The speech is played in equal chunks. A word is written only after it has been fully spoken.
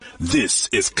This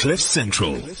is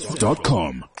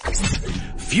CliffCentral.com.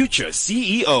 Future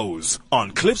CEOs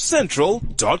on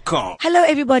CliffCentral.com. Hello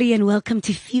everybody and welcome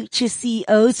to Future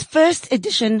CEOs, first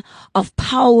edition of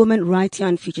Power Woman right here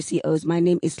on Future CEOs. My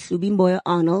name is Hlubimboya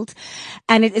Arnold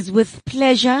and it is with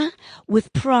pleasure,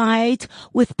 with pride,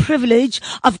 with privilege,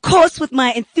 of course with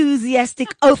my enthusiastic,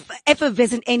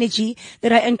 effervescent energy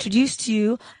that I introduce to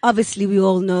you. Obviously we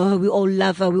all know her, we all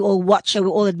love her, we all watch her, we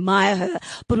all admire her,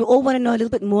 but we all want to know a little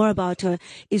bit more about her.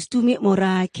 Is Tumi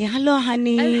Morake. Hello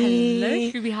honey.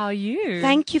 Hello Shubi, how are you?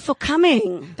 Thank you for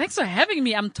coming. Thanks for having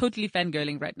me. I'm totally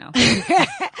fangirling right now.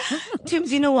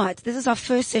 Tooms, you know what? This is our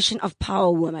first session of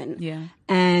Power Woman. Yeah.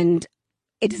 And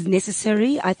it is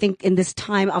necessary, I think, in this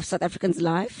time of South Africans'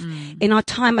 life, in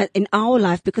our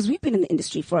life, because we've been in the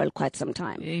industry for quite some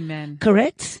time. Amen.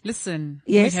 Correct? Listen,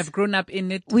 Yes. we have grown up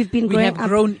in it. We have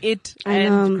grown it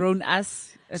and grown us.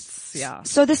 It's, yeah.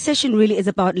 So this session really is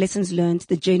about lessons learned,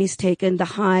 the journeys taken, the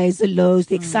highs, the lows,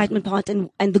 the excitement part, and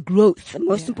the growth. And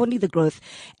most importantly, the growth.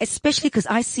 Especially because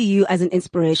I see you as an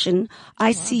inspiration.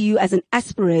 I see you as an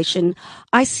aspiration.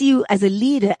 I see you as a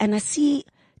leader. And I see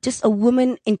just a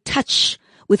woman in touch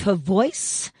with her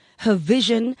voice, her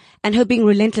vision, and her being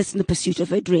relentless in the pursuit of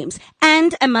her dreams.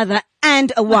 And a mother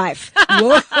and a wife.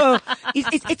 Whoa.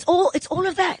 It's all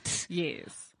of that.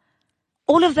 Yes.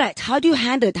 All of that. How do you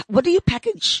handle it? What do you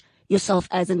package yourself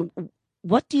as, and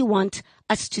what do you want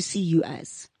us to see you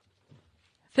as?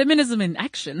 Feminism in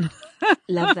action.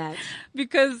 Love that.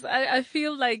 Because I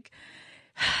feel like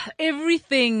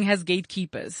everything has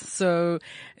gatekeepers. So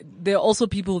there are also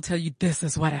people who tell you this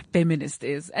is what a feminist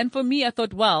is. And for me, I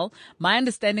thought, well, my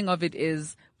understanding of it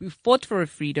is we've fought for a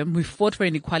freedom. We've fought for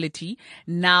inequality.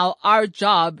 Now our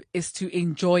job is to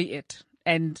enjoy it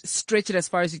and stretch it as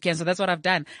far as you can. So that's what I've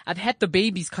done. I've had the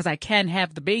babies because I can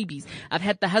have the babies. I've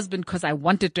had the husband because I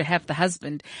wanted to have the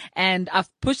husband. And I've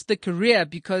pushed the career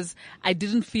because I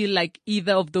didn't feel like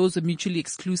either of those were mutually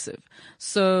exclusive.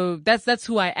 So that's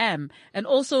who I am. And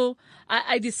also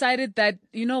I decided that,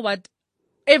 you know what?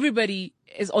 Everybody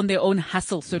is on their own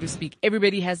hustle, so to speak.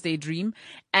 Everybody has their dream.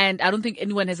 And I don't think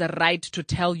anyone has a right to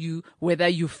tell you whether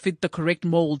you fit the correct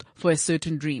mold for a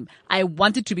certain dream. I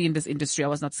wanted to be in this industry. I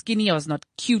was not skinny. I was not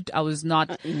cute. I was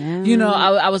not,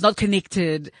 I was not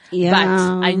connected. Yeah.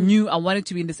 But I knew I wanted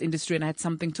to be in this industry and I had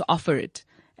something to offer it.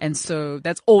 And so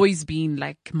that's always been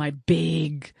like my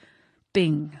big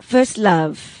thing. First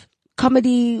love.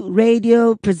 Comedy,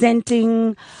 radio,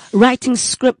 presenting, writing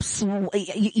scripts.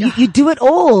 You do it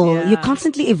all. Yeah. You're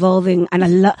constantly evolving. And I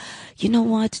love, you know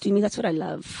what, to me, that's what I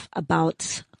love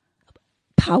about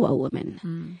Power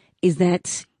Woman is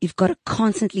that you've got to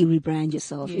constantly rebrand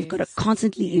yourself. Yes. You've got to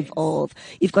constantly evolve.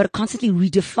 You've got to constantly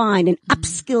redefine and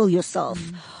upskill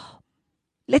yourself.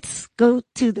 Let's go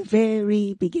to the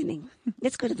very beginning.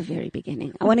 Let's go to the very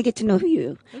beginning. I want to get to know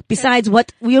you. Okay. Besides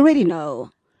what we already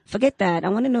know. Forget that. I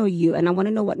want to know you and I want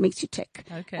to know what makes you tick.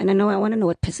 Okay. And I want to know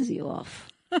what pisses you off.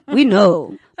 We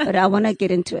know, but I want to get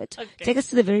into it. Okay. Take us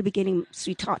to the very beginning,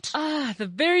 sweetheart.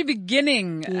 The very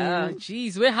beginning. Yeah.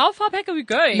 Geez. How far back are we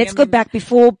going? Let's go back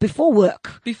before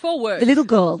work. Before work. The little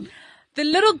girl. The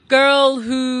little girl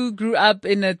who grew up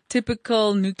in a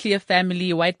typical nuclear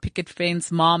family, white picket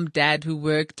fence, mom, dad who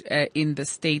worked in the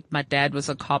state. My dad was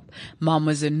a cop. Mom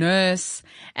was a nurse.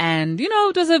 And,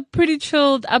 it was a pretty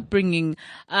chilled upbringing.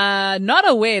 Not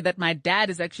aware that my dad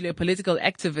is actually a political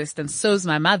activist and so's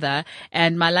my mother.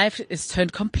 And my life is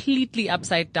turned completely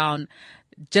upside down.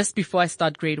 Just before I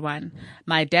start grade 1,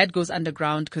 my dad goes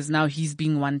underground because now he's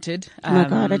being wanted. Oh my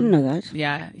God, I didn't know that.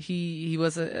 Yeah, he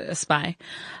was a spy,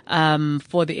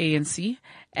 for the ANC,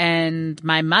 and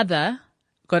my mother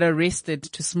got arrested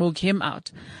to smoke him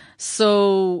out.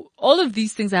 So all of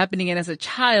these things are happening. And as a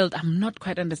child, I'm not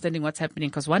quite understanding what's happening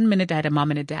because one minute I had a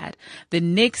mom and a dad. The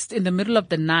next, in the middle of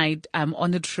the night, I'm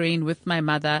on a train with my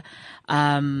mother.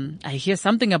 I hear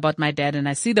something about my dad and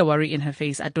I see the worry in her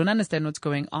face. I don't understand what's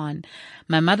going on.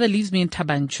 My mother leaves me in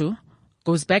Tabanchu,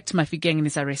 goes back to Mafikeng and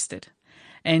is arrested.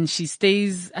 And she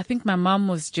stays, I think my mom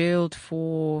was jailed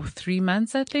for 3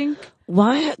 months, I think.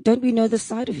 Why don't we know this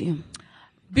side of you?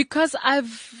 Because I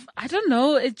don't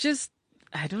know,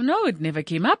 it never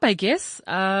came up, I guess.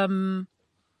 I don't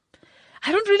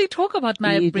really talk about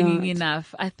my upbringing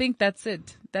enough. I think that's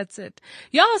it.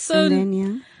 Yeah,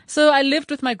 so I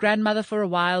lived with my grandmother for a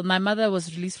while. My mother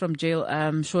was released from jail,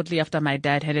 shortly after my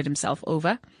dad handed himself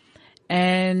over.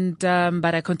 And,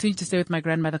 but I continued to stay with my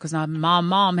grandmother because now my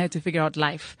mom had to figure out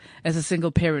life as a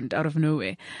single parent out of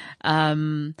nowhere.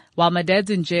 While my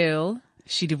dad's in jail,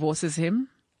 she divorces him.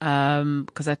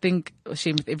 Because I think,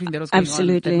 shame with everything that was going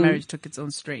on, that marriage took its own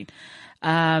strain.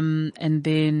 And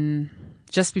then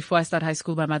just before I start high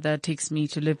school, my mother takes me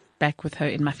to live back with her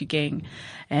in Mafikeng,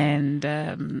 and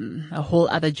a whole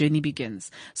other journey begins.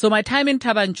 So my time in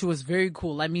Tabanchu was very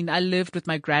cool. I mean, I lived with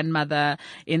my grandmother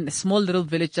in a small little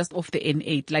village just off the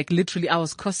N8. Like literally, I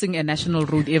was crossing a national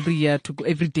road every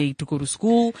day to go to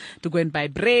school, to go and buy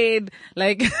bread.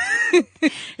 Like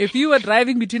if you were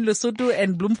driving between Lesotho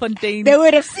and Bloemfontein, They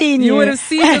would have seen you. you would have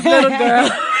seen this little girl.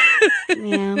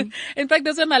 Yeah. In fact,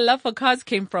 that's where my love for cars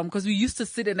came from, because we used to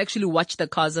sit and actually watch the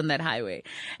cars on that highway,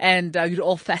 and you'd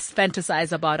all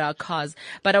fantasize about our cars.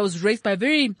 But I was raised by a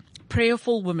very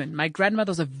prayerful woman. My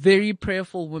grandmother was a very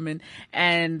prayerful woman,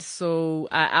 and so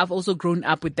I've also grown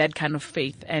up with that kind of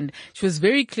faith. And she was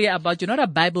very clear about, you're not a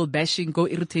Bible bashing, go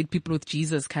irritate people with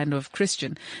Jesus kind of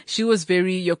Christian. She was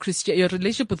very, your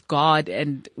relationship with God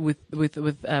and with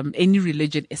any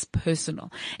religion is personal,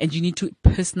 and you need to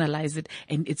personalize it,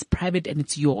 and it's private and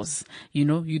it's yours. You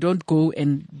know, you don't go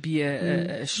and be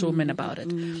a showman about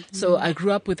it. So I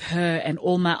grew up with her and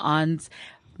all my aunts.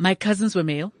 My cousins were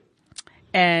male.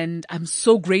 And I'm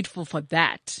so grateful for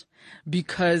that,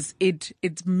 because it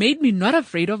made me not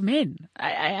afraid of men.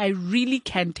 I really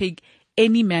can take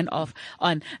any man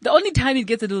on. The only time it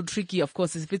gets a little tricky, of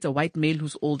course, is if it's a white male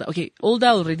who's older. Okay, older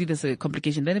already, there's a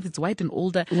complication. Then if it's white and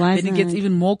older, then it gets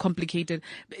even more complicated,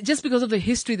 just because of the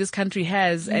history this country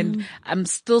has. And I'm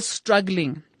still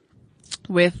struggling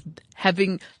with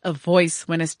having a voice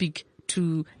when I speak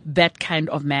to that kind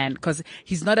of man, because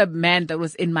he's not a man that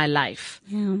was in my life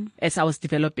as I was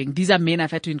developing. These are men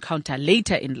I've had to encounter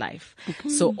later in life. Okay.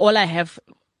 So all I have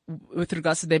with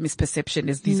regards to them is perception.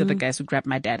 Is these are the guys who grabbed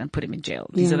my dad and put him in jail.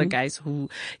 These are the guys who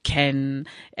can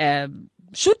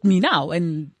shoot me now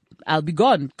and I'll be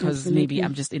gone, because maybe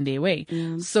I'm just in their way.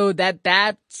 Yeah. So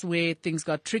that's where things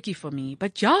got tricky for me.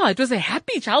 But yeah, it was a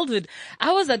happy childhood.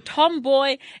 I was a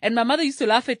tomboy, and my mother used to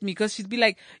laugh at me, because she'd be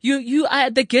like, you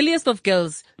are the girliest of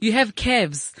girls. You have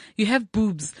calves. You have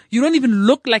boobs. You don't even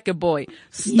look like a boy.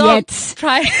 Stop.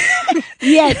 Try.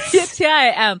 Yes, here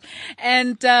I am.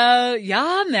 And,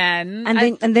 yeah, man.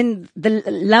 And then the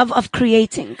love of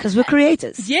creating, because we're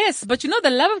creators. Yes. But the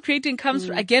love of creating comes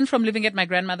again from living at my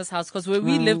grandmother's house, because where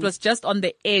we lived was just on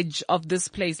the edge of this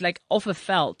place, like off a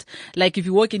veld. Like if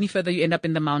you walk any further, you end up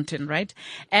in the mountain, right?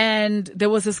 And there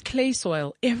was this clay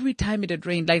soil. Every time it had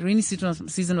rained, like rainy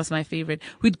season was my favorite.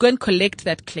 We'd go and collect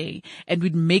that clay and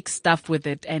we'd make stuff with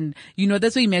it. And,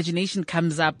 that's where imagination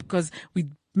comes up, because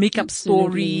we'd make up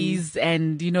stories,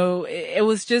 and it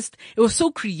was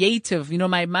so creative.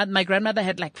 My grandmother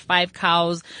had like 5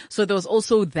 cows, so there was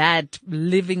also that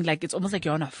living, like it's almost like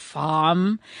you're on a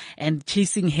farm and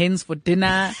chasing hens for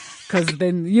dinner, because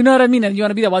then you know what I mean, and you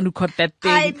want to be the one who caught that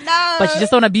thing. I know, but you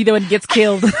just don't want to be there when it gets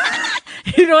killed.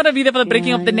 You don't want to be there for the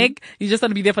breaking of the neck. You just want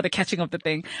to be there for the catching of the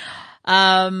thing.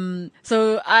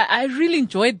 So I really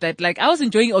enjoyed that. Like I was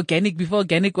enjoying organic before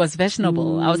organic was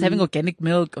fashionable. I was having organic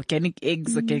milk, organic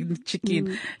eggs, organic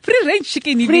chicken, free range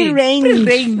chicken, free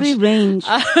range.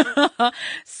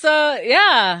 So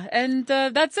yeah, and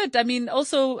that's it. I mean,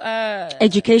 also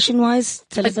education wise,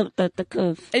 tell us about the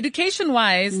curve. Education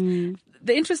wise, the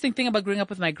interesting thing about growing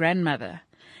up with my grandmother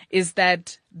is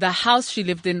that the house she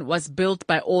lived in was built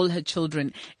by all her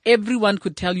children. Everyone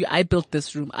could tell you, I built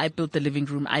this room, I built the living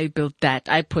room, I built that,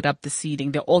 I put up the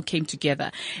seating. They all came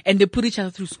together and they put each other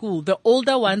through school. The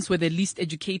older ones were the least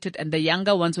educated and the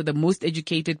younger ones were the most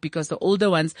educated, because the older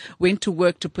ones went to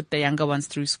work to put the younger ones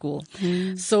through school.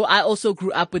 So I also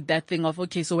grew up with that thing of,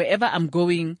 okay, so wherever I'm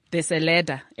going, there's a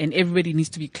ladder and everybody needs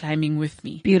to be climbing with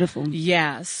me. Beautiful.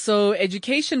 Yeah. So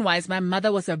education wise, my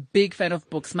mother was a big fan of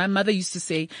books. My mother used to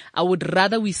say, I would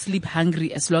rather we sleep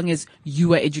hungry as long as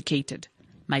you are educated.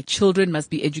 My children must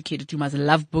be educated. You must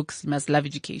love books. You must love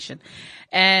education.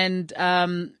 And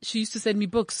she used to send me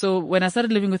books. So when I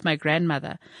started living with my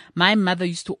grandmother, my mother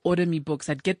used to order me books.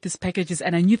 I'd get these packages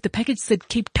and I knew if the package said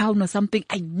Cape Town or something,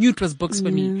 I knew it was books for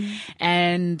me.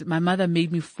 And my mother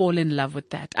made me fall in love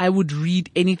with that. I would read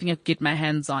anything I could get my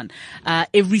hands on.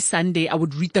 Every Sunday I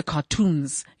would read the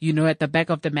cartoons, at the back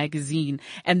of the magazine.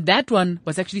 And that one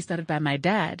was actually started by my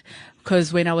dad.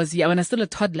 Because when I was still a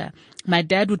toddler, my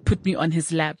dad would put me on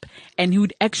his lap and he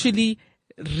would actually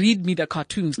read me the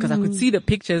cartoons because I could see the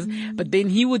pictures, but then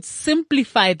he would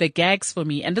simplify the gags for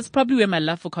me. And that's probably where my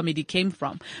love for comedy came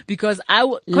from, because I'd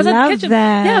catch him.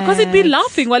 Yeah, because he'd be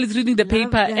laughing while he's reading the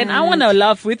paper and I want to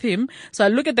laugh with him. So I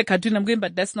look at the cartoon, I'm going,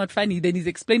 but that's not funny. Then he's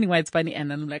explaining why it's funny.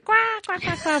 And I'm like, quack, quack,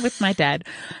 quack, quack, with my dad.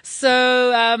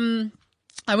 So,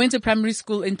 I went to primary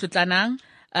school in Tutlanang.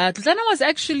 Tutlana was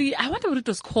actually, I wonder what it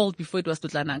was called before it was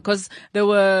Tutlana, because there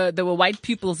were white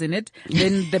pupils in it.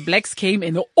 Then the blacks came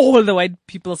and all the white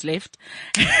pupils left.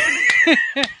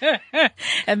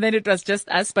 And then it was just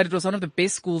us, but it was one of the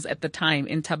best schools at the time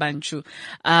in Tabanchu.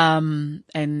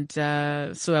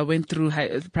 So I went through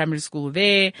primary school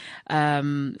there,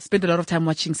 spent a lot of time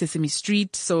watching Sesame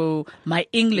Street. So my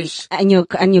English. And your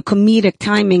comedic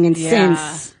timing and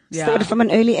sense. Yeah. Started from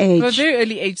an early age. From a very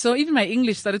early age. So even my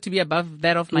English started to be above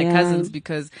that of my cousins,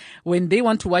 because when they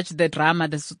want to watch the drama,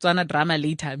 the Setswana drama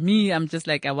later, I'm just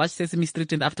like, I watch Sesame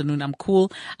Street in the afternoon. I'm cool.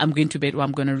 I'm going to bed or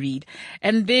I'm going to read.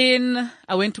 And then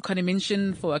I went to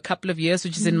Connemention for a couple of years,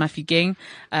 which is in Mafikeng.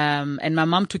 And my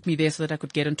mom took me there so that I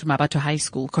could get into Mabato High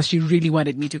School, because she really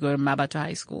wanted me to go to Mabato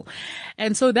High School.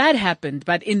 And so that happened.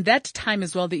 But in that time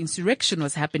as well, the insurrection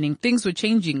was happening. Things were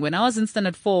changing. When I was in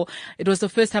standard 4, it was the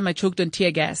first time I choked on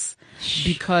tear gas.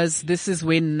 Because this is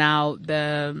when now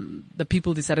the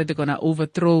people decided they're gonna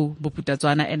overthrow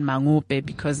Bophuthatswana and Mangope,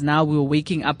 because now we were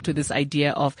waking up to this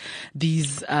idea of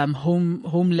these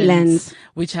homelands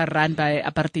which are run by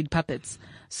apartheid puppets.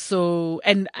 So,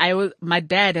 and my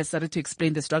dad has started to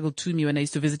explain the struggle to me when I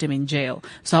used to visit him in jail.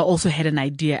 So I also had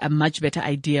a much better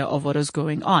idea of what was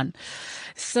going on.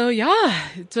 So yeah,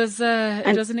 it was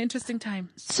an interesting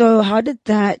time. So how did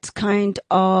that kind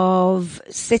of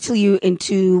settle you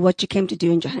into what you came to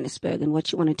do in Johannesburg and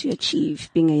what you wanted to achieve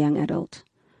being a young adult?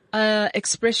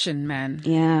 Expression, man.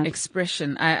 Yeah.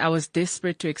 Expression. I was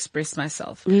desperate to express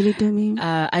myself. Really, Demi?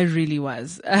 I really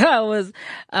was.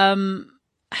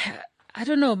 I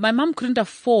don't know. My mom couldn't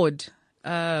afford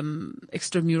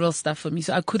extramural stuff for me,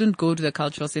 so I couldn't go to the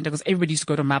cultural center because everybody used to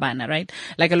go to Mabana, right?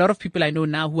 Like a lot of people I know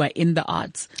now who are in the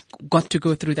arts got to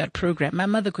go through that program. My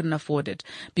mother couldn't afford it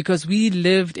because we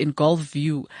lived in Gulf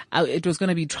View. It was going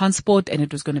to be transport and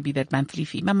it was going to be that monthly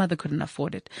fee. My mother couldn't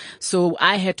afford it. So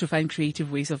I had to find creative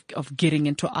ways of getting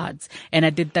into arts. And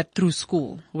I did that through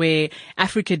school, where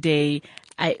Africa Day,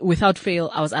 without fail,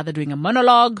 I was either doing a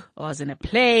monologue, or I was in a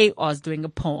play, or I was doing a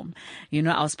poem. You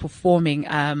know, I was performing.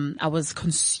 I was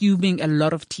consuming a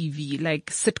lot of TV, like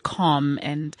sitcom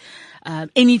and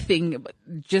anything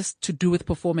just to do with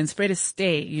performance. Fred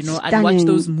Astaire, you know, I'd watch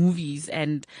those movies,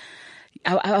 and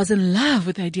I was in love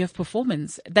with the idea of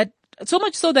performance. That so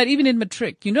much so that even in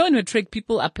matric, you know, in matric,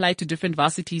 people apply to different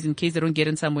varsities in case they don't get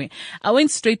in somewhere. I went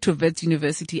straight to Wits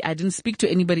University. I didn't speak to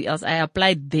anybody else. I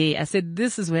applied there. I said,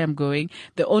 this is where I'm going.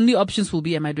 The only options will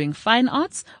be, am I doing fine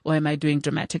arts or am I doing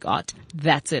dramatic art?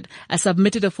 That's it. I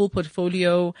submitted a full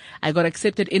portfolio. I got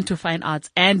accepted into fine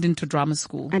arts and into drama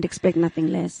school. I'd expect nothing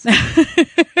less.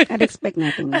 I'd expect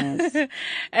nothing less.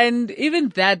 And even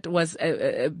that was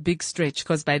a big stretch,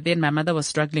 because by then my mother was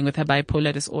struggling with her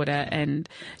bipolar disorder, and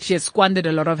she had squandered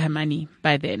a lot of her money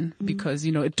by then, because,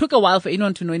 you know, it took a while for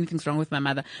anyone to know anything's wrong with my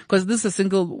mother, because this is a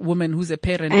single woman who's a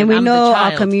parent. And we I'm know the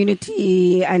child. Our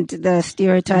community and the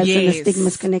stereotypes and the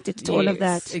stigmas connected to all of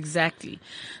that. Exactly.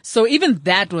 So even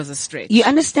that was a stretch. You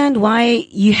understand why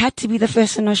you had to be the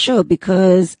first on our show,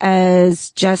 because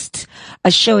as just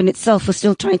a show in itself, we're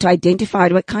still trying to identify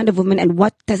what kind of woman and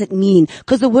what does it mean.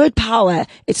 Because the word power,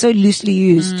 it's so loosely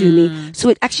used to me. So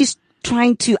it actually is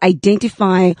trying to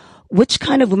identify which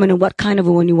kind of woman and what kind of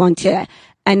woman you want here.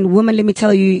 And woman, let me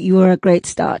tell you, you are a great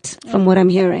start from what I'm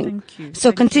hearing. Thank you.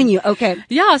 So continue. Okay.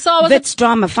 Yeah. So I was Wits,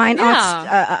 drama, fine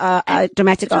arts,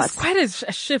 dramatic arts. It was quite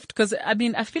a shift, because I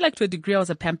mean, I feel like to a degree I was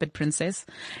a pampered princess,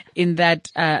 in that,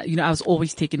 you know, I was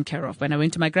always taken care of. When I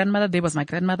went to my grandmother, there was my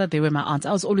grandmother, they were my aunts.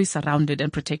 I was always surrounded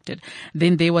and protected.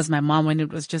 Then there was my mom when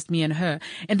it was just me and her.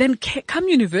 And then come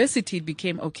university, it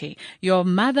became, okay, your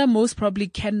mother most probably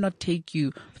cannot take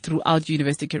you throughout your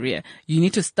university career. You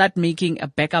need to start making a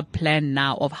backup plan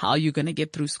now of how you're going to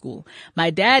get through school. My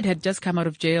dad had just come out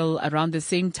of jail around the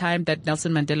same time that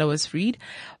Nelson Mandela was freed,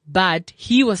 but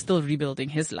he was still rebuilding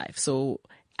his life. So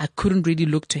I couldn't really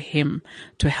look to him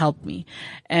to help me.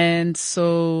 And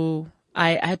so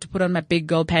I had to put on my big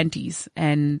girl panties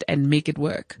and make it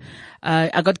work.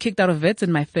 I got kicked out of Wits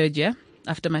in my third year,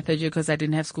 after my third year, because I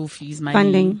didn't have school fees. My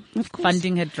Funding, of course.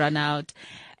 Funding had run out.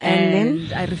 And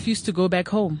then I refused to go back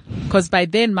home, because by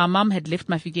then my mom had left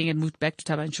Mafikeng and moved back to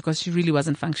Tabanchu, because she really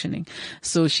wasn't functioning.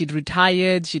 So she'd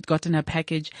retired, she'd gotten her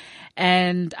package,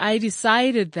 and I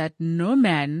decided that no,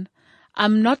 man,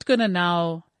 I'm not gonna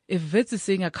now, if Wits is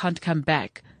saying I can't come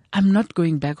back, I'm not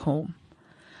going back home.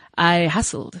 I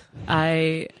hustled.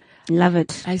 I love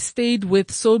it. I stayed with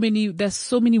there's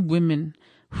so many women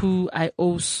who I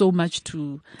owe so much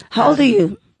to. How old are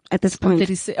you at this point?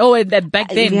 36. Oh, and that back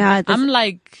then, yeah, I'm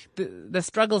like, the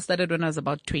struggle started when I was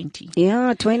about 20.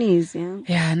 Yeah, 20s, yeah.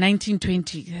 Yeah, 19,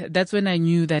 20. That's when I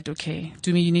knew that, okay,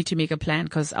 to me, you need to make a plan,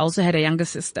 because I also had a younger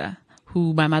sister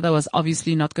who my mother was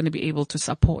obviously not going to be able to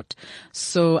support.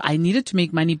 So I needed to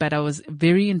make money, but I was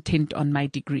very intent on my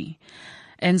degree.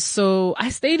 And so I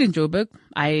stayed in Joburg.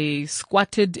 I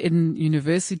squatted in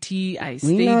university. I know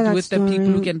stayed that with the people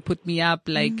who story. can put me up.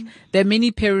 Like, there are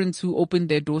many parents who opened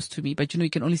their doors to me, but you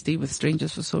can only stay with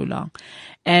strangers for so long.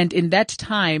 And in that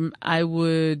time, I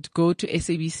would go to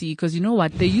SABC because you know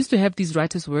what? They used to have these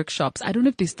writers' workshops. I don't know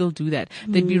if they still do that.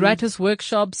 There'd be writers'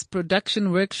 workshops,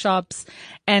 production workshops.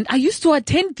 And I used to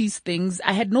attend these things.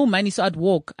 I had no money, so I'd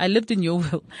walk. I lived in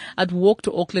Yeoville. I'd walk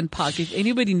to Auckland Park. If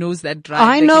anybody knows that drive,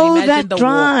 I they know can imagine that the walk.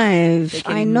 drive. They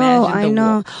can I know. imagine the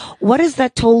walk. What has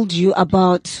that told you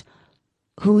about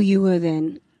who you were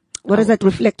then? What does that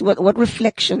reflect? What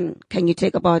reflection can you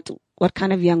take about what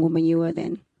kind of young woman you were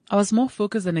then? I was more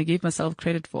focused than I gave myself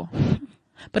credit for.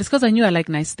 But it's because I knew I like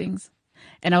nice things.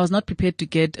 And I was not prepared to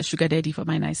get a sugar daddy for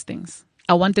my nice things.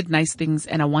 I wanted nice things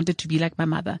and I wanted to be like my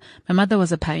mother. My mother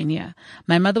was a pioneer.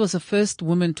 My mother was the first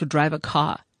woman to drive a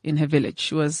car in her village.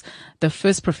 She was the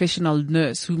first professional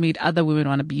nurse who made other women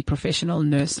want to be professional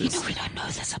nurses. We don't know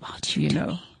this about you,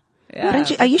 know. Yeah.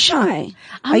 Are you shy?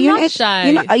 I'm not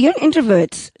shy. Are you an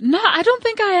introvert? No, I don't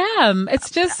think I am. It's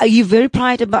just, Are you very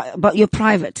private about your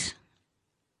private?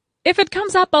 if it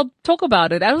comes up, I'll talk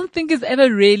about it. I don't think it's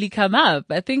ever really come up.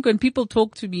 I think when people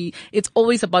talk to me, it's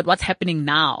always about what's happening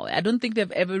now. I don't think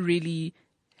they've ever really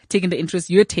taken the interest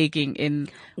you're taking in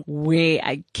where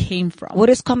I came from. What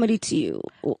is comedy to you?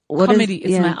 Comedy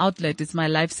is my outlet. It's my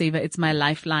lifesaver. It's my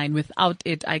lifeline. Without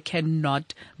it, I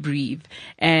cannot breathe.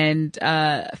 And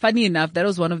funny enough, that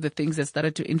was one of the things that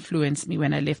started to influence me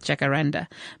when I left Jacaranda,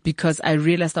 because I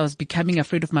realized I was becoming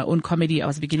afraid of my own comedy. I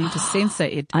was beginning to censor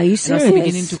it. Are you And I was serious?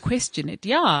 beginning to question it.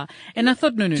 Yeah. And I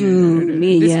thought, no.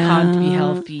 This can't be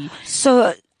healthy.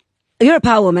 So you're a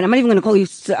power woman. I'm not even going to call you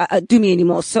do me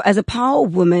anymore. So as a power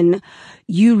woman,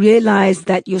 you realize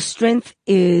that your strength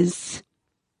is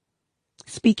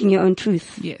speaking your own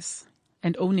truth. Yes.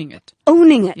 And owning it.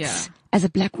 Owning it Yeah. as a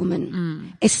black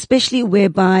woman, especially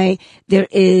whereby there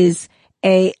is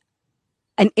an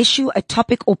issue, a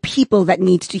topic or people that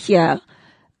needs to hear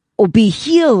or be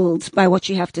healed by what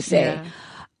you have to say. Yeah.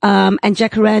 And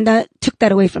Jacaranda took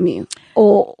that away from you,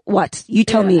 or what? You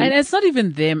tell me. And it's not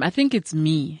even them. I think it's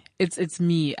me. It's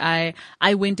me. I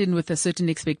went in with a certain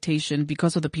expectation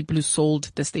because of the people who sold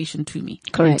the station to me.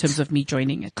 Correct. In terms of me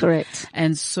joining it. Correct.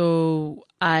 And so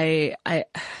I'm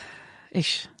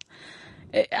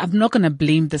not going to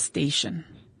blame the station.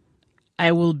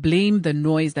 I will blame the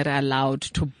noise that I allowed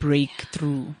to break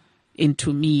through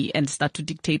into me and start to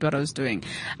dictate what I was doing,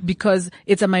 because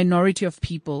it's a minority of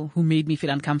people who made me feel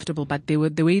uncomfortable, but the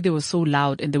way they were so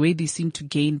loud and the way they seemed to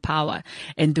gain power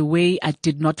and the way I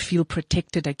did not feel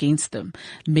protected against them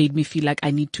made me feel like I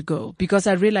need to go, because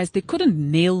I realized they couldn't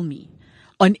nail me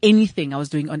on anything I was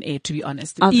doing on air, to be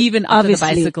honest. Even after obviously.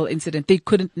 the bicycle incident, they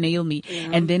couldn't nail me. Yeah.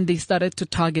 And then they started to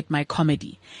target my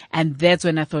comedy. And that's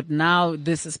when I thought, now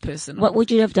this is personal. What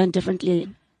would you have done differently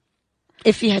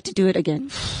if you had to do it again?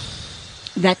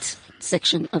 That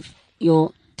section of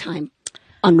your time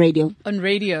on radio. On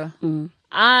radio.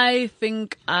 I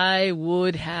think I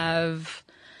would have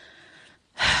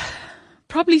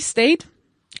probably stayed.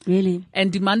 Really?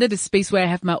 And demanded a space where I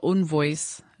have my own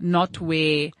voice, not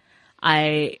where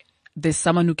there's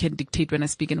someone who can dictate when I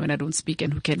speak and when I don't speak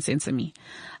and who can censor me.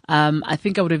 I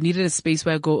think I would have needed a space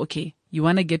where I go, okay, you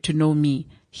want to get to know me.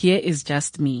 Here is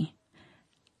just me.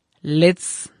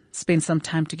 Let's spend some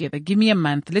time together. Give me a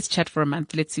month. Let's chat for a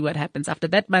month. Let's see what happens. After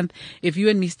that month, if you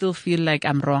and me still feel like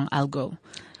I'm wrong, I'll go.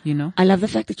 You know? I love the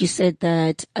fact that you said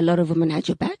that a lot of women had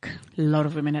your back. A lot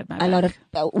of women had my back. A lot of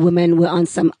women were on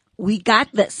some, we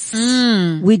got this.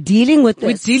 We're dealing with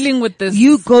this. We're dealing with this.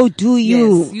 You go do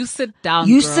you. Yes, you sit down,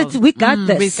 You girl. sit, we got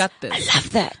this. We got this. I love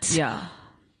that. Yeah.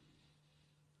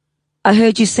 I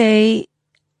heard you say,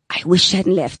 I wish I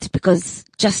hadn't left, because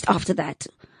just after that,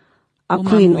 our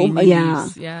queen,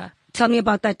 yeah. Tell me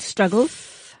about that struggle.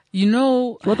 You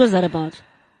know, What was that about?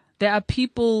 there are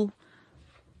people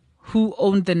who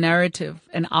own the narrative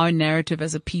and our narrative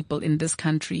as a people in this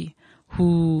country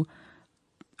who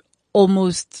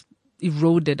almost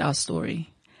eroded our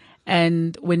story.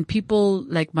 And when people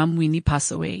like Mam Winnie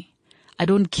pass away, I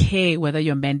don't care whether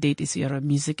your mandate is you're a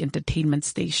music entertainment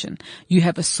station. You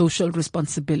have a social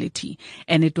responsibility,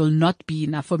 and it will not be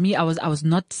enough. For me, I was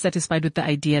not satisfied with the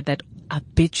idea that I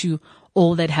bet you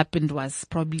all that happened was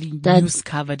probably news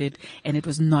covered it, and it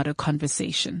was not a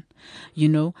conversation. You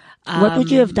know, What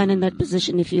would you have done in that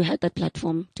position if you had that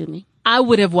platform, to me? I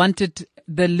would have wanted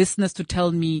the listeners to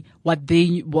tell me what they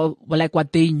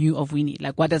knew of Winnie,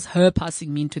 like what does her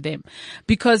passing mean to them?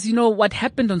 Because, what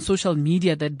happened on social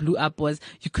media that blew up was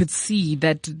you could see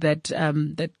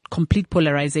that complete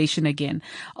polarization again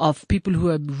of people who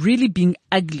are really being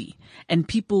ugly and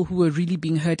people who are really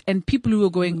being hurt and people who are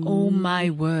going, oh my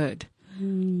word.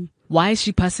 Why is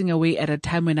she passing away at a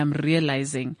time when I'm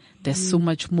realizing there's so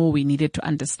much more we needed to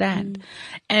understand?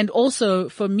 And also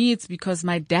for me, it's because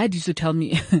my dad used to tell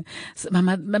me,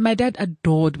 my dad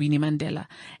adored Winnie Mandela,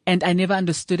 and I never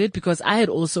understood it because I had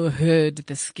also heard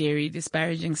the scary,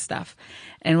 disparaging stuff.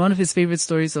 And one of his favorite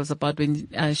stories was about when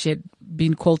she had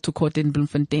been called to court in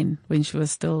Bloemfontein when she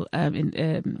was still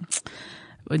when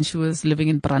she was living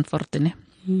in Brandfort.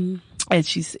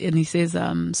 And he says,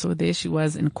 so there she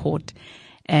was in court.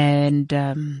 And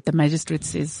the magistrate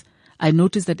says, I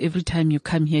noticed that every time you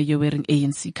come here, you're wearing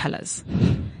ANC colors.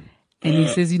 And he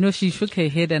says, she shook her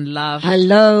head and laughed.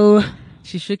 Hello.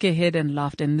 She shook her head and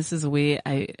laughed. And this is where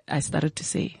I started to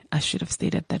say, I should have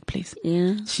stayed at that place.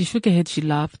 Yeah. She shook her head, she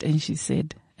laughed, and she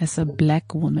said, as a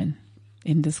black woman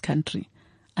in this country,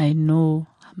 I know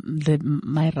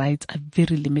my rights are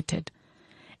very limited.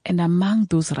 And among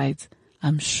those rights,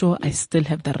 I'm sure I still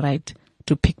have the right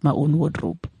to pick my own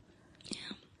wardrobe.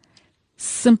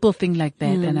 Simple thing like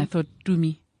that. And I thought,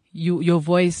 Dumi, your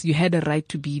voice, you had a right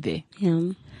to be there.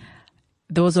 Yeah.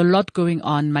 There was a lot going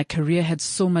on. My career had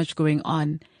so much going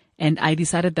on. And I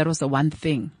decided that was the one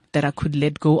thing that I could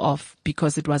let go of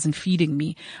because it wasn't feeding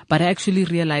me. But I actually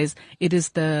realized it is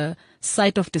the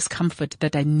site of discomfort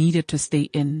that I needed to stay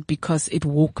in because it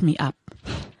woke me up.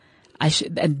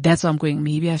 And that's why I'm going,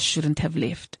 maybe I shouldn't have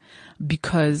left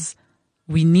because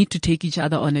we need to take each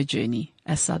other on a journey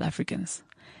as South Africans.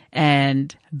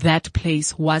 And that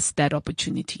place was that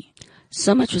opportunity.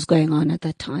 So much was going on at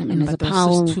that time. And as a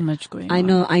power, too much going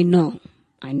on. I know.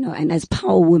 And as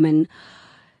power woman,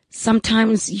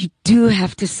 sometimes you do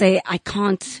have to say, I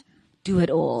can't do it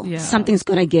all. Yeah. Something's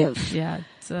going to give. Yeah.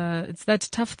 It's that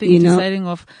tough thing deciding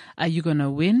of, are you going to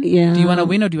win? Yeah. Do you want to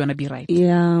win or do you want to be right?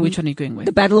 Yeah. Which one are you going with?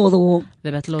 The battle or the war?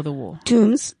 The battle or the war.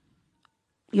 Toombs,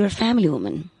 you're a family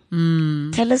woman.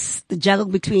 Tell us the juggle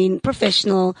between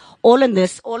professional, all of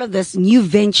this, new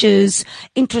ventures,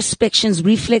 introspections,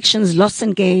 reflections, loss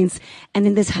and gains, and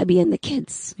then there's hubby and the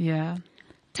kids. Yeah.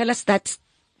 Tell us that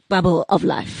bubble of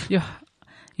life. Yeah.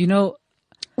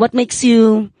 What makes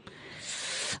you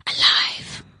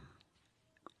alive?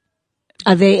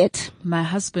 Are they it? My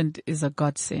husband is a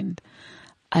godsend.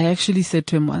 I actually said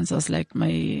to him once, I was like, my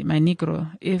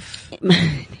Negro, if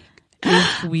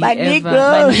we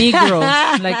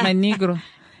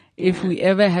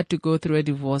ever had to go through a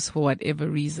divorce for whatever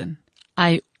reason,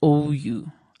 I owe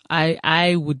you.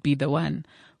 I would be the one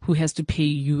who has to pay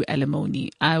you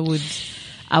alimony. I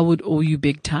would owe you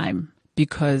big time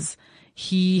because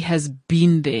he has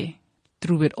been there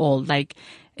through it all. Like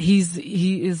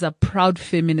he is a proud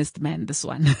feminist man, this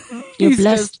one. You're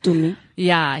blessed to me.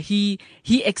 Yeah, he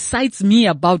excites me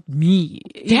about me.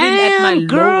 Damn, even at my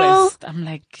girl. lowest. I'm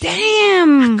like,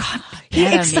 damn. He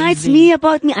excites amazing. me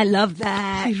about me. I love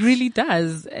that. He really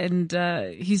does. And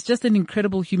he's just an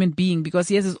incredible human being because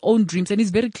he has his own dreams and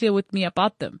he's very clear with me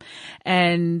about them.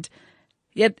 And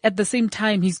yet at the same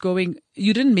time, he's going,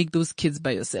 you didn't make those kids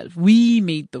by yourself. We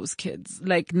made those kids.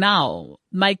 Like now,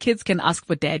 my kids can ask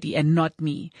for daddy and not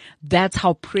me. That's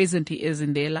how present he is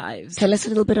in their lives. Tell us a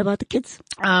little bit about the kids.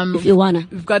 If you wanna.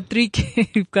 We've got 3 kids.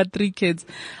 We've got 3 kids.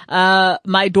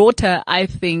 My daughter, I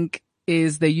think,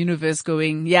 is the universe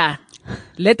going, yeah,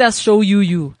 let us show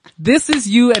you. This is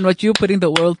you and what you're putting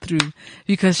the world through,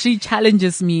 because she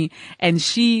challenges me and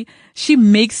she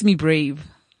makes me brave.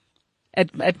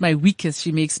 At my weakest,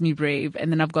 she makes me brave.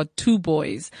 And then I've got 2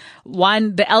 boys.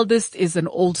 One, the eldest is an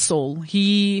old soul.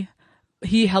 He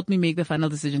helped me make the final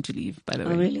decision to leave, by the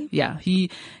way. Oh, really? Yeah.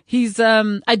 He's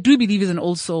I do believe he's an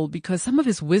old soul because some of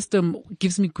his wisdom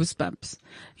gives me goosebumps.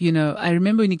 I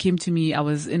remember when he came to me, I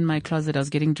was in my closet, I was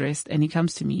getting dressed, and he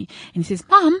comes to me and he says,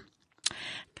 Mom,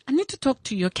 I need to talk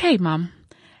to you. Okay, Mom.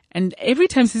 And every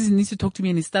time he says he needs to talk to me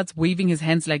and he starts waving his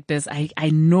hands like this, I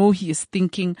know he is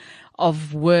thinking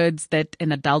of words that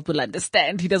an adult will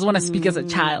understand. He doesn't want to speak as a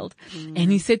child.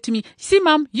 And he said to me, see,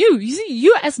 Mom,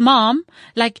 you as mom,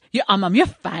 like, Mom, you're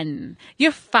fun.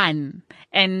 You're fun.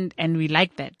 And we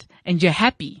like that. And you're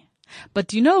happy.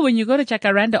 But when you go to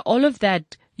Jacaranda, all of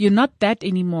that, you're not that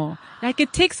anymore. Like,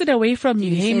 it takes it away from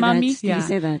you. Hey, mommy. Did he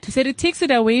say that? He said, it takes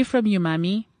it away from you,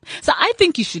 mommy. So I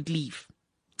think you should leave.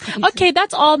 Okay,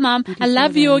 that's all, Mom. I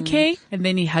love you, okay? And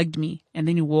then he hugged me and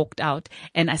then he walked out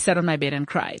and I sat on my bed and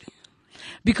cried.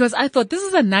 Because I thought, this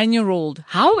is a 9-year-old.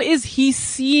 How is he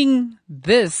seeing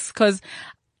this? Because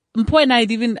Mpo and I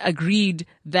had even agreed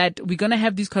that we're going to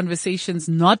have these conversations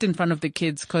not in front of the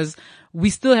kids, because we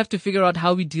still have to figure out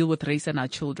how we deal with race and our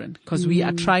children, because we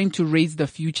are trying to raise the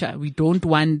future. We don't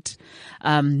want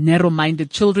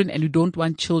narrow-minded children, and we don't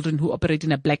want children who operate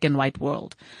in a black and white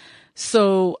world.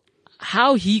 So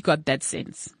how he got that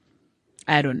sense,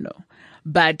 I don't know.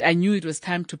 But I knew it was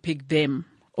time to pick them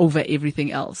over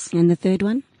everything else. And the third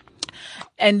one?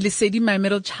 And Lesedi, my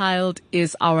middle child,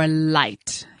 is our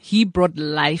light. He brought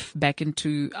life back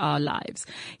into our lives.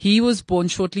 He was born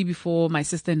shortly before my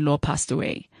sister-in-law passed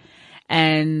away.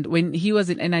 And when he was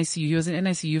in NICU, he was in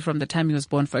NICU from the time he was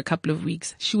born for a couple of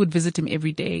weeks. She would visit him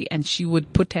every day, and she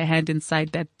would put her hand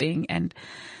inside that thing. And,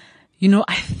 you know,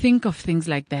 I think of things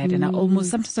like that, and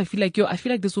sometimes I feel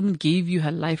like this woman gave you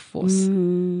her life force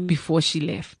before she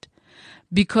left.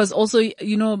 Because also,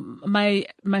 you know, my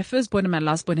firstborn and my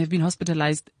lastborn have been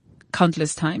hospitalized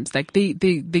countless times. Like they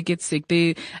get sick,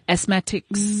 they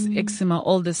asthmatics, eczema,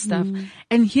 all this stuff.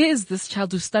 And here is this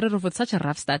child who started off with such a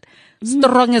rough start,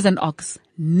 strong as an ox,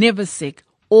 never sick,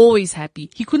 always happy.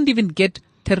 He couldn't even get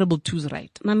terrible twos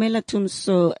right. Mamela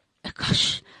Tumso,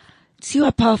 gosh, you are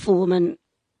a powerful woman,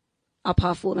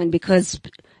 because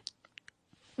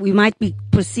we might be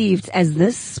perceived as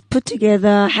this put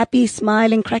together, happy,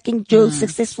 smiling, cracking jokes,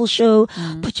 successful show,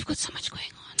 but you've got so much going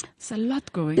on.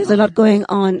 There's a lot going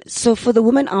on. So for the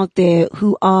women out there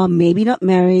who are maybe not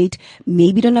married,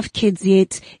 maybe don't have kids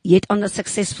yet on the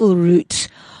successful route,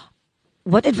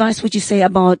 what advice would you say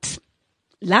about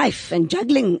life and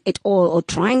juggling it all, or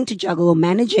trying to juggle, or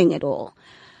managing it all?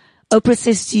 Oprah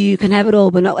says to you, you can have it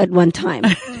all, but not at one time.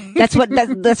 That's what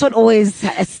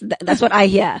I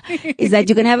hear, is that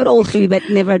you can have it all through, but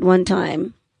never at one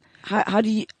time.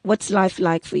 What's life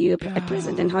like for you at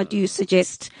present? And how do you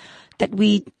suggest that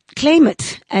we claim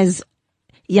it as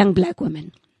young black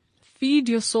women? Feed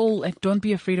your soul and don't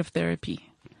be afraid of therapy.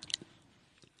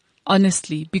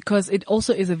 Honestly, because it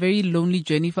also is a very lonely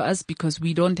journey for us, because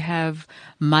we don't have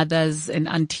mothers and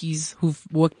aunties who've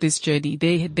worked this journey.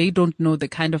 They don't know the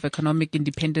kind of economic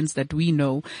independence that we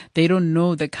know. They don't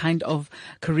know the kind of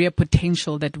career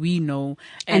potential that we know.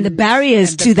 And the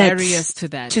barriers to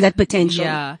that potential.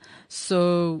 Yeah.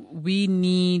 So we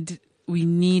need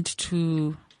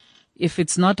to, if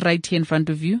it's not right here in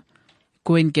front of you,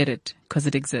 go and get it, because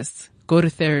it exists. Go to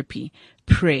therapy,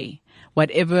 pray.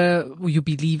 Whatever you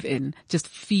believe in, just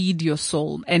feed your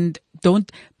soul. And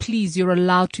please, you're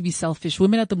allowed to be selfish.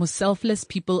 Women are the most selfless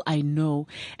people I know.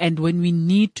 And when we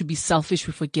need to be selfish,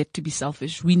 we forget to be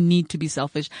selfish. We need to be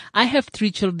selfish. I have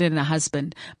 3 children and a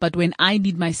husband, but when I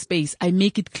need my space, I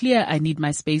make it clear I need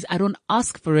my space. I don't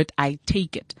ask for it, I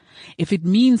take it. If it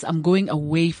means I'm going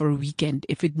away for a weekend,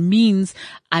 if it means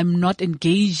I'm not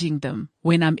engaging them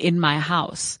when I'm in my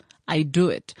house, I do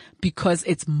it, because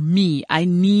it's me. I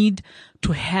need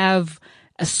to have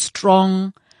a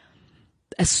strong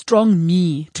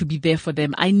me to be there for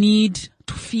them. I need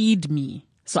to feed me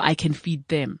so I can feed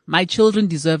them. My children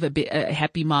deserve a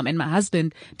happy mom, and my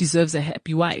husband deserves a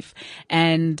happy wife.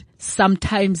 And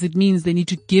sometimes it means they need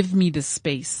to give me the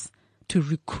space to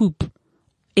recoup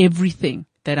everything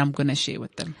that I'm going to share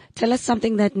with them. Tell us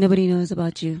something that nobody knows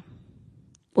about you.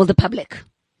 Well, the public.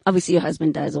 Obviously your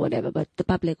husband does or whatever, but the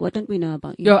public, what don't we know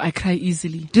about you? Yo, I cry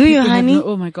easily. Do you, honey?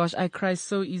 Oh my gosh, I cry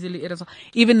so easily.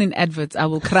 Even in adverts, I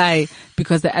will cry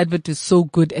because the advert is so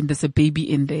good and there's a baby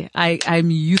in there. I'm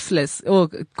useless. Oh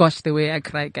gosh, the way I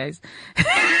cry, guys.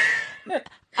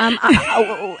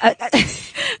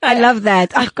 I love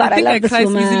that. Oh God, I love this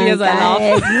woman. Easily as I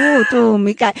laugh. You too,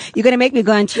 Mika. You're gonna make me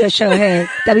go into your show. Hey,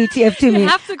 WTF to me. You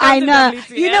have to go I to know.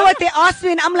 WTF. You know what they asked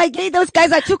me, and I'm like, hey, those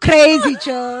guys are too crazy,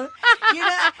 Joe. You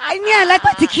know, and yeah, like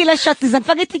my tequila shots and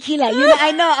forget tequila. You know,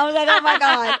 I know. I was like, oh my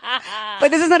God.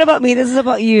 But this is not about me. This is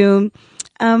about you.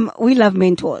 We love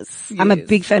mentors. Yes. I'm a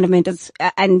big fan of mentors,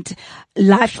 and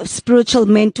spiritual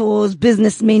mentors,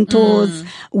 business mentors,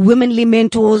 womanly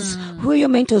mentors. Who are your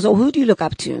mentors, or who do you look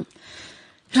up to?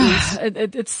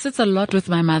 It sits a lot with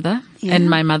my mother and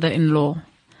my mother-in-law.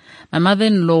 My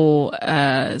mother-in-law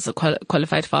is a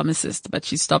qualified pharmacist, but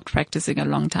she stopped practicing a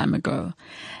long time ago.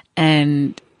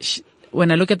 And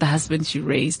when I look at the husband she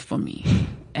raised for me,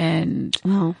 and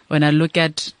when I look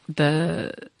at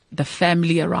the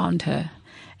family around her,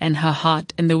 and her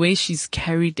heart and the way she's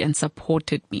carried and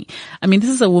supported me. I mean, this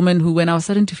is a woman who, when I was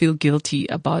starting to feel guilty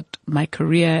about my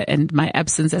career and my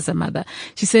absence as a mother,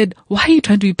 she said, why are you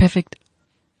trying to be perfect?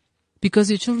 Because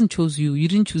your children chose you. You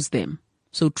didn't choose them.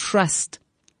 So trust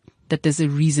that there's a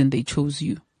reason they chose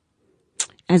you.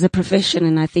 As a profession,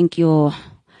 and I think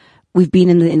we've been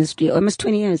in the industry almost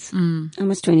 20 years.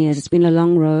 Almost 20 years. It's been a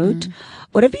long road.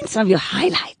 What have been some of your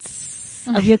highlights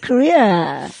of your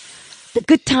career? The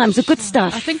good times, the good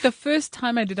stuff. I think the first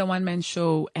time I did a one-man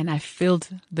show and I filled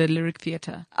the Lyric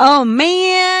Theatre, Oh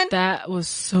man. that was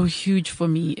so huge for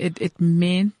me. It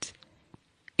meant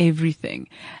everything.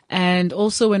 And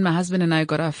also when my husband and I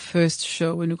got our first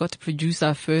show, when we got to produce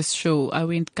our first show, I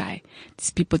went, guy,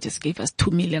 these people just gave us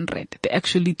 2 million rand. They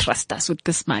actually trust us with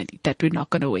this money that we're not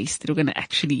going to waste. We're going to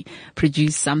actually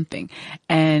produce something.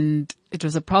 And it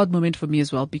was a proud moment for me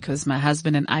as well, because my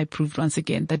husband and I proved once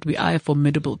again that we are a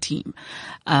formidable team.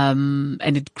 And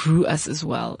it grew us as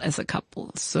well as a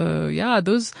couple. So yeah,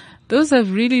 those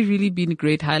have really, really been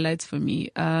great highlights for me.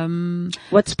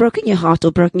 What's broken your heart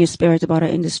or broken your spirit about our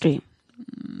industry?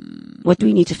 What do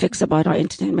we need to fix about our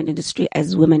entertainment industry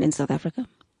as women in South Africa?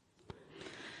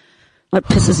 What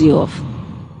pisses you off?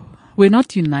 We're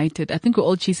not united. I think we're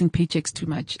all chasing paychecks too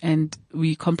much, and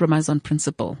we compromise on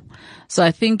principle. So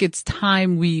I think it's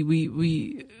time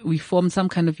we form some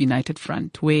kind of united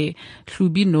front where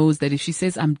Hlubi knows that if she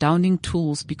says I'm downing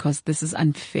tools because this is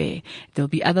unfair, there'll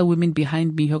be other women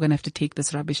behind me who are going to have to take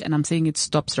this rubbish. And I'm saying it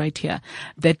stops right here.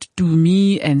 That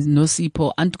Dumi and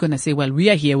Nosipo aren't going to say, well, we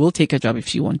are here, we'll take a job if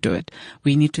she won't do it.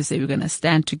 We need to say we're going to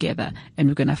stand together and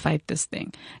we're going to fight this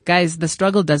thing. Guys, the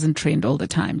struggle doesn't trend all the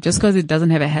time. Just because it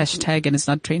doesn't have a hashtag and it's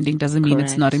not trending doesn't mean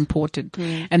it's not important.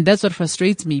 And that's what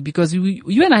frustrates me, because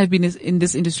you and I have been in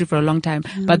this industry for a long time,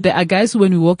 but there are guys who,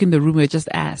 when we walk in the room, we're just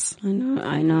ass.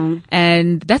 I know.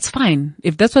 And that's fine.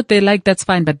 If that's what they like, that's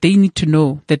fine, but they need to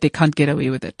know that they can't get away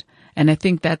with it. And I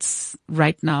think that's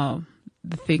right now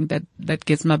the thing that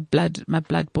gets my blood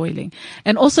boiling.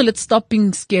 And also, let's stop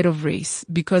being scared of race,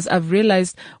 because I've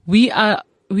realized we are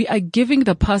giving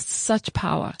the past such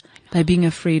power by being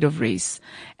afraid of race.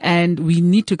 And we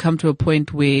need to come to a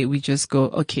point where we just go,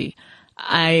 okay,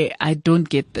 I don't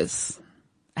get this.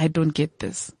 I don't get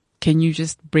this. Can you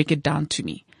just break it down to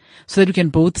me so that we can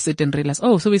both sit and realize,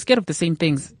 oh, so we're scared of the same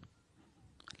things.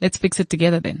 Let's fix it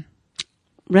together then.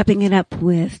 Wrapping it up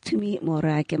with Tumi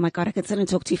Morake. My God, I could sit and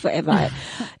talk to you forever.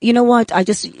 You know what?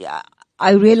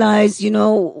 I realize,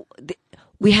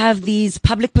 we have these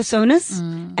public personas,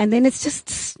 and then it's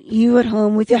just you at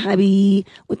home with your hubby,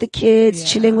 with the kids,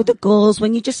 chilling with the girls,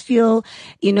 when you just feel,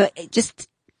 just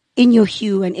in your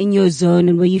hue and in your zone,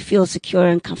 and where you feel secure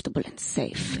and comfortable and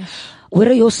safe. What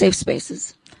are your safe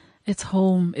spaces? It's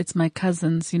home. It's my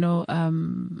cousins.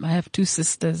 I have 2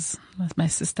 sisters, my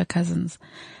sister cousins,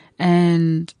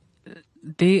 and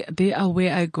they are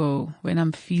where I go when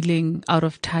I'm feeling out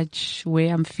of touch,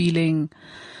 where I'm feeling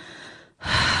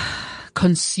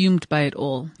consumed by it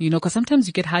all, because sometimes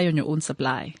you get high on your own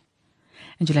supply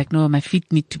and you're like, no, my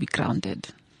feet need to be grounded.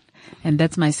 And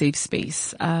that's my safe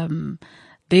space.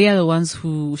 They are the ones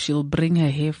who, she'll bring her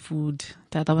hair food.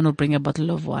 The other one will bring a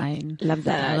bottle of wine. Love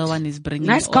that. The other one is bringing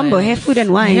nice oil. combo, hair food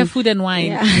and wine. Hair food and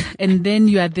wine. Yeah. And then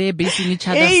you are there basing each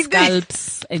other's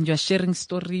scalps, and you're sharing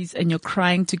stories, and you're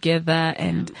crying together,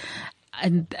 and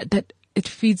that, it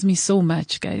feeds me so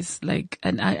much, guys.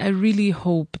 And I really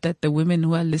hope that the women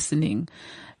who are listening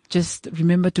just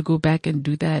remember to go back and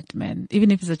do that, man.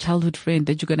 Even if it's a childhood friend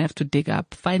that you're going to have to dig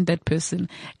up, find that person,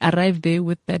 arrive there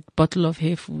with that bottle of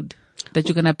hair food that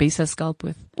you're going to base a scalp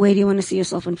with. Where do you want to see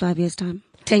yourself in 5 years' time?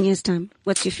 10 years' time?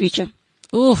 What's your future?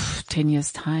 10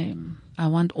 years' time. I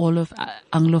want all of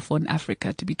Anglophone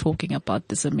Africa to be talking about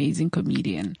this amazing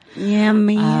comedian. Yeah,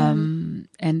 man.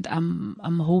 And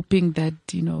I'm hoping that,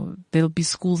 there'll be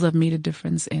schools I've made a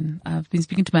difference in. I've been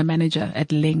speaking to my manager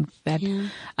at length that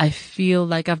I feel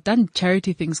like I've done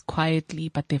charity things quietly,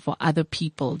 but they're for other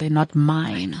people. They're not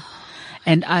mine.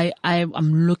 And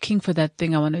I'm looking for that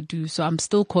thing I want to do. So I'm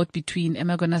still caught between, am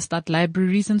I going to start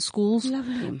libraries in schools?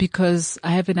 Lovely. Because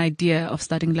I have an idea of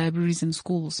starting libraries in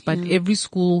schools, but every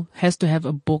school has to have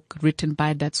a book written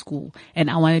by that school.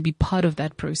 And I want to be part of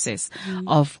that process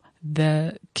of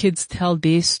the kids tell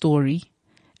their story,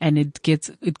 and it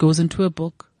goes into a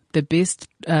book. The best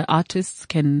artists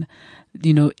can,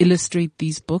 illustrate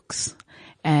these books,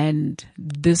 and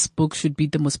this book should be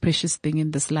the most precious thing in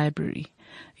this library,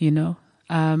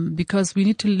 because we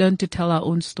need to learn to tell our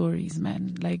own stories,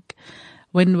 man. Like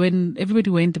when everybody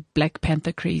went Black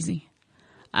Panther crazy,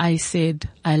 I said,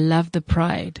 I love the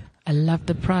pride,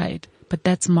 but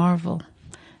that's Marvel.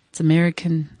 It's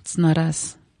American. It's not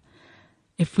us.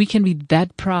 If we can be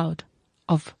that proud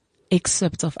of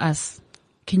excerpts of us,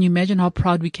 can you imagine how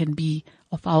proud we can be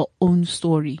of our own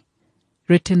story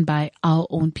written by our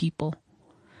own people?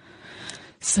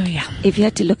 So yeah. If you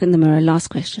had to look in the mirror, last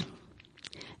question.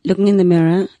 Looking in the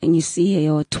mirror and you see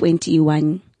your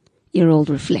 21-year-old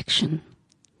reflection,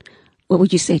 what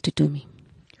would you say to Tumi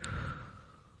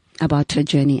about her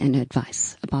journey and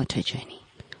advice about her journey?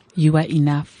 You are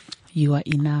enough. You are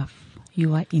enough.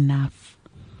 You are enough.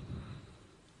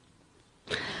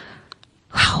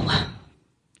 Wow.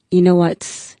 You know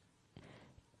what?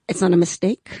 It's not a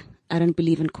mistake. I don't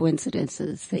believe in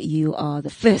coincidences that you are the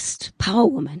first power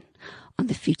woman on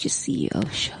the Future CEO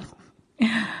show.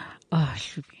 Oh,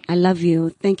 Shubi. I love you.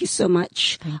 Thank you so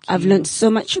much. Thank I've you. learned so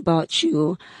much about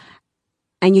you.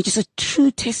 And you're just a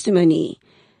true testimony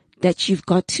that you've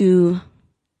got to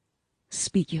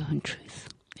speak your own truth.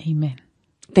 Amen.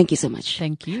 Thank you so much.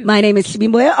 Thank you. My name is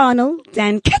Sibimboya Arnold,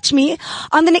 and catch me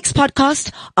on the next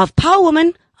podcast of Power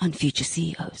Woman on Future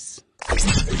CEOs.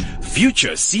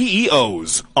 Future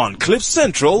CEOs on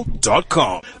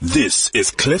CliffCentral.com. This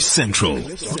is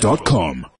CliffCentral.com.